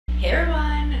Hey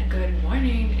everyone, good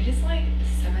morning. It is like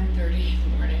 7:30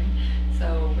 in the morning,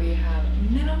 so we have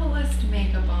minimalist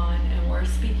makeup on and we're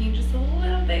speaking just a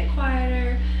little bit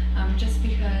quieter, just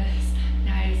because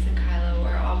Nice and Kylo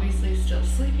are obviously still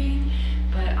sleeping,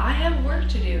 but I have work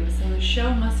to do, so the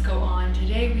show must go on.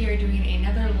 Today we are doing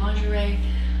another lingerie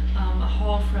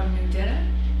haul from Nuditta.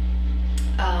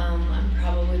 I'm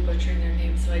probably butchering their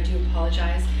name, so I do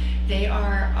apologize. They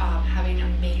are having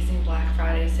amazing Black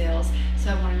Friday sales,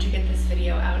 so I wanted to get this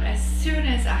video out as soon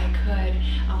as I could.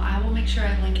 I will make sure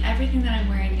I link everything that I'm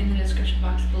wearing in the description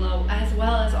box below, as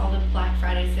well as all the Black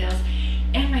Friday sales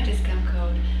and my discount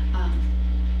code.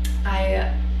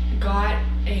 I got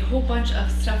a whole bunch of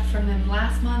stuff from them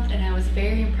last month and I was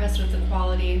very impressed with the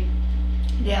quality.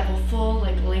 They have a full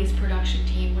lace production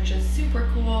team, which is super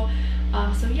cool.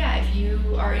 So yeah, if you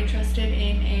are interested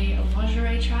in a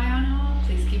lingerie try-on haul,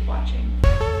 please keep watching.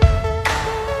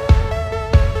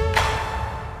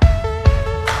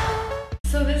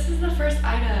 So this is the first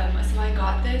item. So I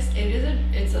got this.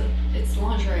 It's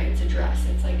lingerie. It's a dress.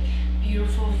 It's like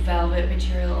beautiful velvet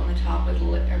material on the top with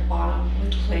bottom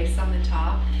with lace on the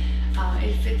top.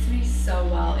 It fits me so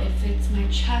well. It fits my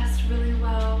chest really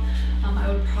well.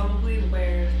 I would probably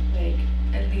wear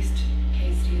at least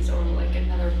pasties or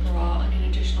another bra, an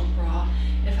additional bra,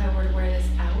 if I were to wear this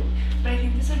out. But I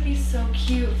think this would be so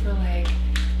cute for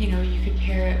you could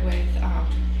pair it with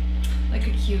a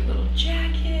cute little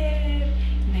jacket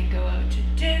and then go out to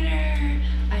dinner.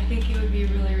 I think it would be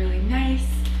really, really nice.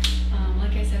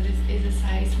 Like I said, this is a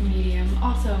size medium.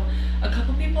 Also, a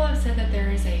couple people have said that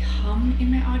there is a hum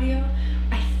in my audio.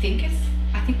 I think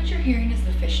what you're hearing is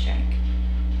the fish tank,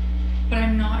 but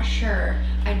I'm not sure.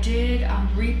 I did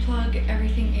re-plug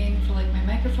everything in for my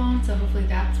microphone, so hopefully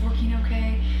that's working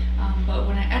okay. But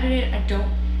when I edit it, I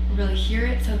don't really hear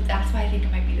it, so that's why I think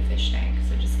it might be the fish tank.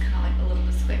 So just kind of a little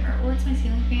disclaimer, or it's my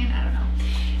ceiling fan, I don't know.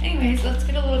 Anyways, let's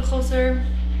get a little closer.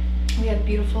 We have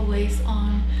beautiful lace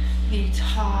on the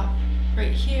top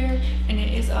right here, and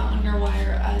it is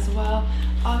underwire as well.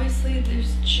 Obviously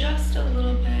there's just a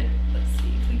little bit, let's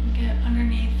see if we can get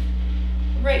underneath.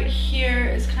 Right here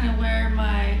is kind of where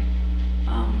my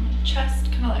chest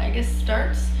I guess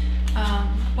starts,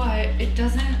 but it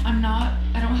doesn't, I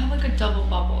don't have a double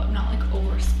bubble. I'm not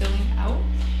over spilling out.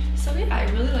 So yeah, I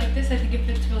really like this. I think it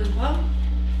fits really well.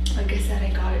 Like I said, I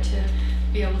got it to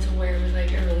be able to wear with a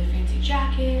really fancy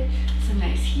jacket, some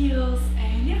nice heels,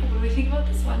 and yeah, what do we think about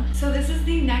this one? So this is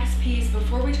the next piece.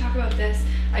 Before we talk about this,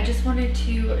 I just wanted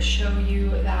to show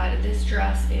you that this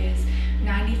dress is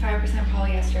 95%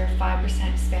 polyester,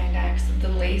 5% spandex. The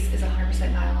lace is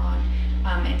 100% nylon,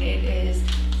 and it is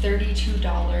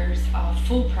 $32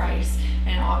 full price.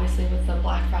 And obviously with the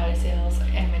Black Friday sales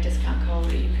and my discount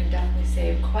code, you can definitely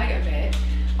save quite a bit.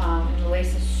 And the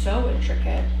lace is so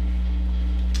intricate,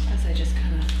 as I just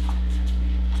kind of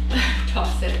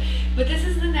toss it. But this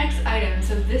is the next item.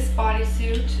 So this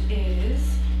bodysuit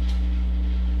is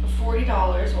 $40.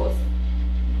 Well,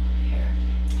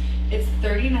 it's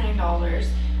 $39.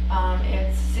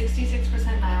 It's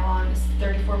 66% nylon, it's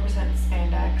 34%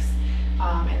 spandex,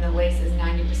 and the lace is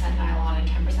 90% nylon and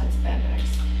 10% spandex.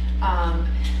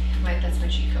 That's my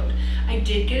cheat code. I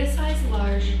did get a size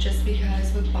large just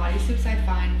because with bodysuits I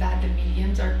find that the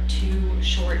mediums are too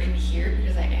short in here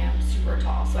because I am super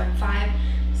tall. So I'm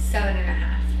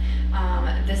 5'7½".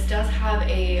 This does have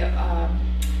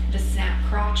the snap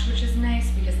crotch, which is nice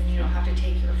because then you don't have to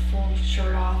take your full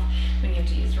shirt off when you have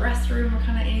to use the restroom or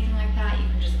anything like that. You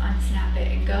can just unsnap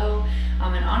it and go.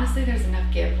 And honestly, there's enough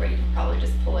give where you can probably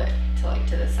just pull it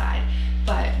to the side.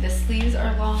 But the sleeves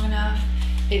are long enough.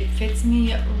 It fits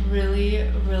me really,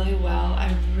 really well.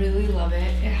 I really love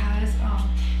it. It has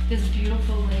this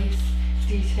beautiful lace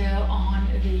detail on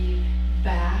the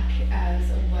back as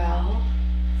well.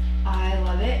 I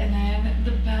love it. And then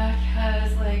the back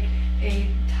has a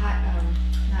tie,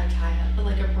 not a tie hook,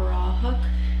 but a bra hook.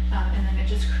 And then it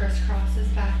just crisscrosses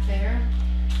back there.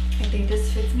 I think this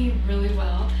fits me really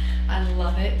well. I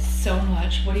love it so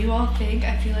much. What do you all think?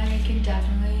 I feel like I can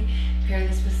definitely pair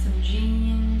this with some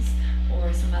jeans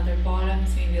or some other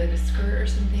bottoms, maybe a skirt or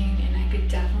something, and I could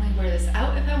definitely wear this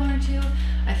out if I wanted to.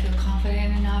 I feel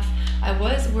confident enough. I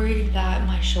was worried that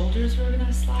my shoulders were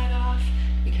gonna slide off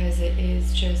because it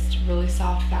is just really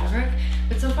soft fabric,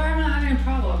 but so far I'm not having a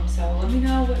problem. So let me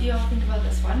know what you all think about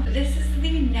this one. This is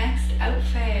the next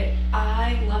outfit.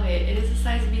 I love it. It is a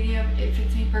size medium. It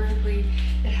fits me perfectly.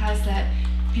 It has that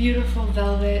beautiful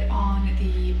velvet on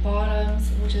the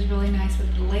bottoms, which is really nice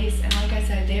with the lace. And like I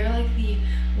said, they're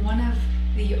one of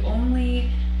the only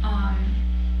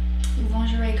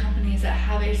lingerie companies that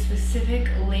have a specific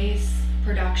lace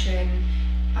production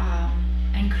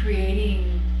and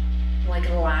creating like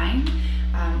line,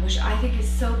 which I think is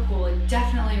so cool. It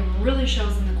definitely really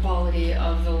shows in the quality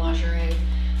of the lingerie.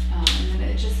 And then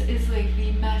it just is like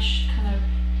the mesh kind of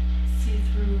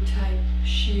see-through type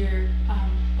sheer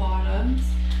bottoms.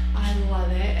 I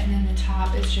love it. And then the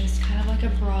top is just kind of like a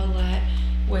bralette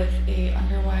with a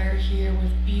underwire here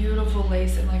with beautiful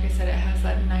lace, and like I said, it has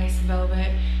that nice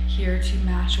velvet here to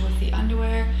match with the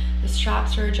underwear. The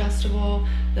straps are adjustable.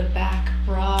 The back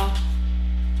bra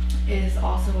is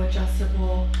also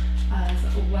adjustable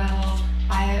as well.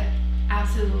 I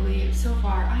absolutely, so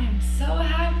far, I am so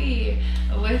happy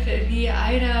with the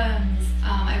items.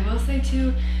 I will say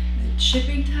too,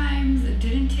 shipping times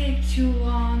didn't take too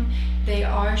long. They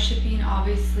are shipping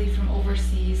obviously from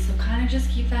overseas, so kind of just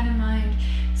keep that in mind.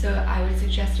 So I would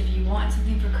suggest if you want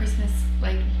something for Christmas,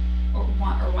 like or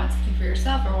want something for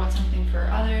yourself or want something for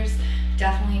others,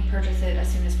 definitely purchase it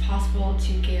as soon as possible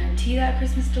to guarantee that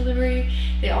Christmas delivery.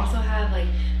 They also have like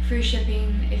free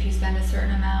shipping if you spend a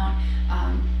certain amount,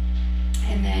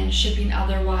 and then shipping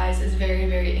otherwise is very,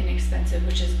 very inexpensive,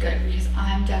 which is good, because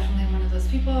I'm definitely one of those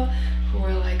people who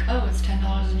are like, oh, it's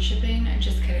 $10 in shipping, and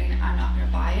just kidding, I'm not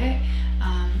gonna buy it.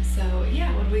 So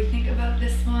yeah, what do we think about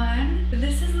this one?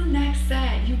 This is the next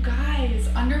set. You guys,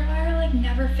 underwire like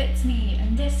never fits me,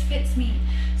 and this fits me.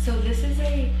 So this is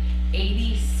a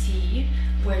 80C,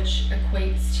 which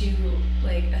equates to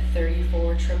like a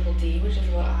 34 triple D, which is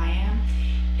what I am.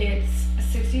 It's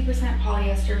 60%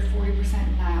 polyester,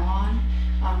 40% nylon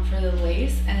for the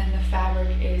lace, and then the fabric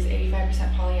is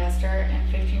 85% polyester and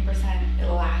 15%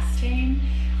 elastane,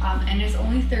 and it's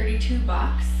only $32.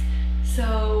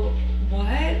 So what?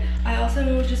 I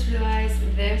also just realized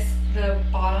the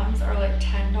bottoms are like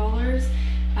 $10,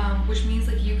 which means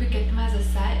like you could get them as a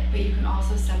set, but you can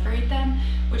also separate them,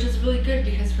 which is really good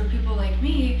because for people like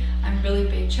me, I'm really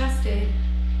big chested,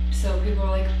 so people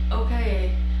are like,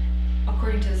 okay,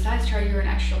 according to the size chart, you're an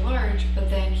extra large, but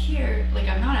then here, like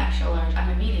I'm not extra large, I'm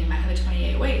a medium, I have a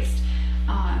 28 waist,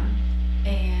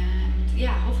 and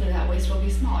yeah, hopefully that waist will be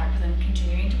smaller because I'm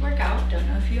continuing to work out, don't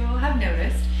know if you all have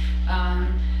noticed,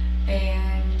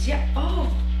 and yeah,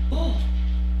 oh,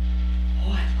 I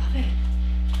love it.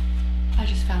 I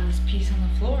just found this piece on the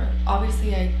floor.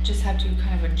 Obviously I just have to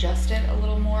kind of adjust it a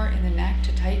little more in the neck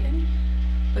to tighten,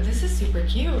 but this is super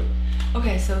cute.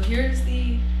 Okay, so here's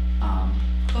the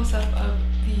close-up of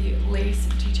the lace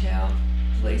detail.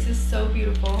 The lace is so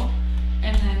beautiful,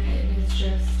 and then it is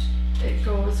just, it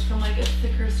goes from like a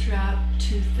thicker strap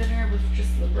to thinner with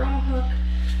just the bra hook.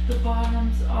 The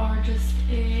bottoms are just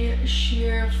a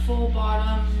sheer full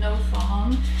bottom, no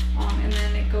thong, and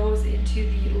then it goes into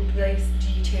the lace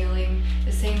detailing,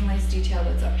 the same lace detail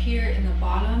that's up here in the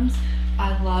bottoms.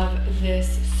 I love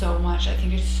this so much. I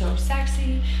think it's so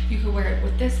sexy. You could wear it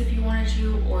with this if you wanted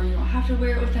to, or you don't have to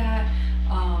wear it with that.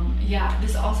 Yeah,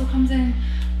 this also comes in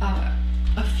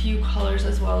a few colors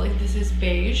as well. Like this is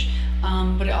beige,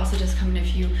 but it also does come in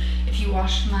if you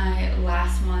watched my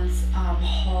last month's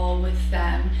haul with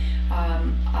them,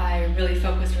 I really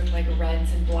focused with like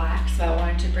reds and blacks, so I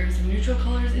wanted to bring some neutral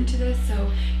colors into this.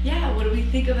 So yeah, what do we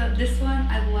think about this one?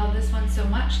 I love this one so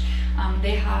much.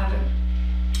 They have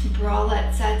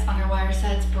bralette sets, underwire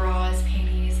sets, bras,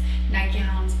 panties,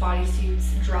 nightgowns,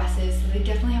 bodysuits, dresses. So they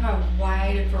definitely have a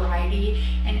wide variety,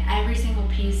 and every single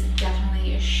piece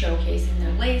definitely is showcasing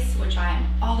their lace, which I am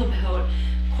all about.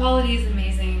 Quality is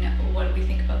amazing. What do we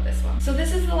think about this one? So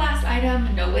this is the last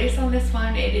item, no lace on this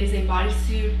one. It is a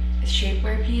bodysuit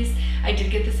shapewear piece. I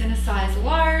did get this in a size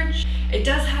large. It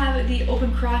does have the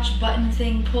open crotch button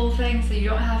thing, pull thing, so you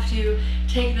don't have to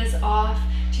take this off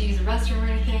to use the restroom or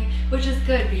anything, which is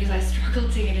good because I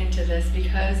struggled to get into this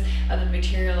because of the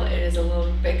material. It is a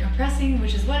little bit compressing,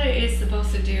 which is what it is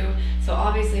supposed to do. So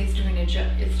obviously it's doing its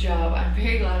job. I'm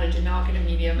very glad I did not get a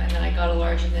medium and then I got a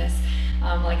large in this.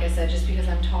 Like I said, just because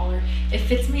I'm taller. It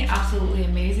fits me absolutely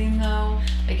amazing though.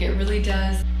 Like it really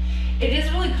does. It is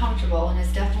really comfortable, and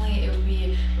it's definitely, it would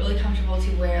be really comfortable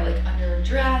to wear like under a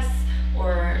dress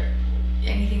or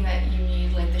anything that you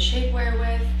need like the shapewear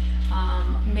with.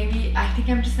 Maybe, I think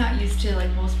I'm just not used to, like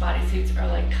most bodysuits are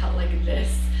like cut like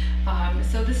this.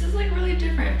 So this is like really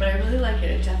different, but I really like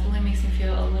it. It definitely makes me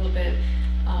feel a little bit,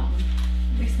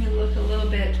 makes me look a little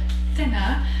bit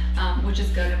thinner, which is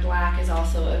good. And black is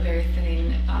also a very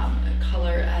thinning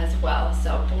color as well,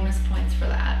 so bonus points for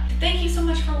that. Thank you so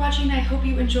much for watching. I hope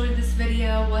you enjoyed this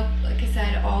video. Like I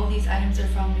said, all these items are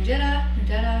from Nuditta,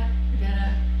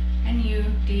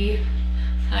 N-U-D-I-T-T-A.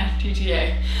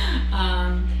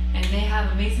 And they have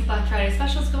amazing Black Friday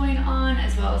specials going on,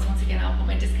 as well as, once again, I'll put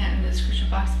my discount in the description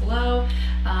box below.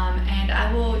 And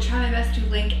I will try my best to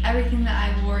link everything that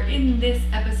I wore in this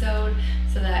episode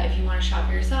so that if you want to shop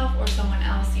for yourself or someone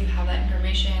else, you have that information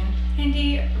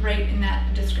right in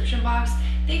that description box.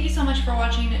 Thank you so much for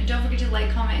watching. Don't forget to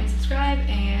like, comment, and subscribe,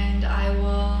 and I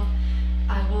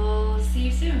will see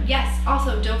you soon. Yes,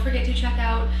 also don't forget to check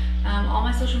out all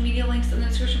my social media links in the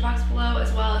description box below,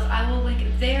 as well as I will link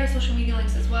their social media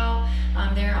links as well.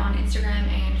 They're on Instagram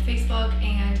and Facebook,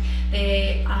 and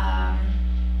they I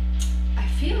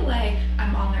feel like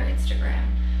I'm on their Instagram,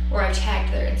 or I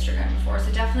tagged their Instagram before,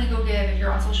 so definitely go give, if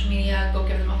you're on social media, go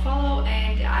give them a follow,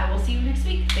 and I will see you next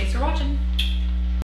week. Thanks for watching.